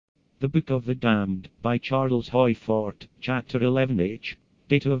The Book of the Damned, by Charles Hoyfort, Chapter 11h.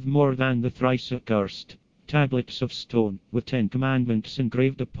 Data of more than the thrice accursed. Tablets of stone, with 10 commandments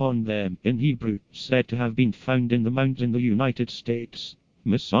engraved upon them, in Hebrew, said to have been found in the mounds in the United States.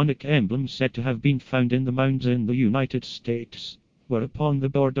 Masonic emblems said to have been found in the mounds in the United States. Were upon the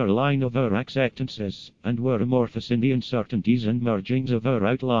borderline of our acceptances, and were amorphous in the uncertainties and mergings of our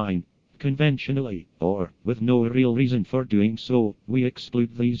outline. Conventionally, or with no real reason for doing so, we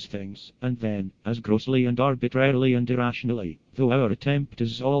exclude these things, and then, as grossly and arbitrarily and irrationally, though our attempt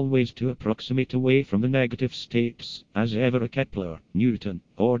is always to approximate away from the negative states, as ever Kepler, Newton,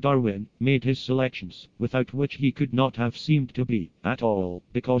 or Darwin made his selections, without which he could not have seemed to be, at all,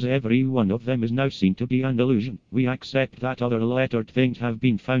 because every one of them is now seen to be an illusion. We accept that other lettered things have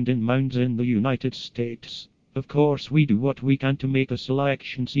been found in mounds in the United States. Of course we do what we can to make a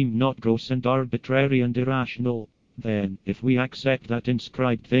selection seem not gross and arbitrary and irrational. Then, if we accept that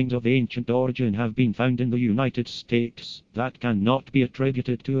inscribed things of ancient origin have been found in the United States, that cannot be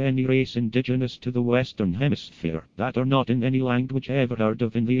attributed to any race indigenous to the Western Hemisphere, that are not in any language ever heard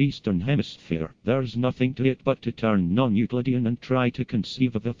of in the Eastern Hemisphere, there's nothing to it but to turn non-Euclidean and try to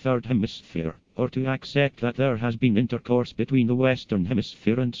conceive of a third hemisphere, or to accept that there has been intercourse between the Western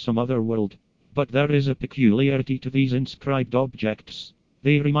Hemisphere and some other world. But there is a peculiarity to these inscribed objects.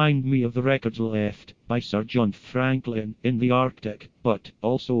 They remind me of the records left by Sir John Franklin in the Arctic, but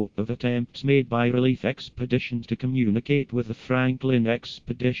also of attempts made by relief expeditions to communicate with the Franklin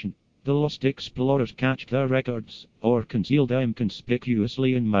expedition. The lost explorers cached their records, or concealed them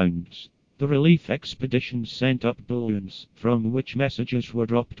conspicuously in mounds. The relief expeditions sent up balloons, from which messages were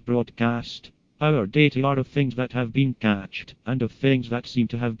dropped broadcast. Our data are of things that have been cached, and of things that seem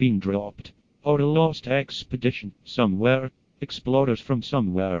to have been dropped. Or a lost expedition, somewhere, explorers from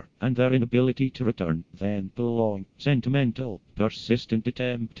somewhere, and their inability to return, then the long, sentimental, persistent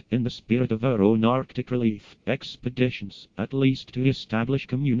attempt, in the spirit of our own Arctic relief expeditions, at least to establish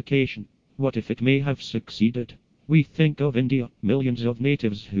communication. What if it may have succeeded? We think of India, millions of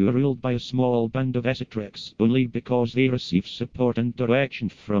natives who are ruled by a small band of eccentrics only because they receive support and direction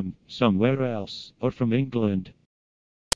from somewhere else, or from England.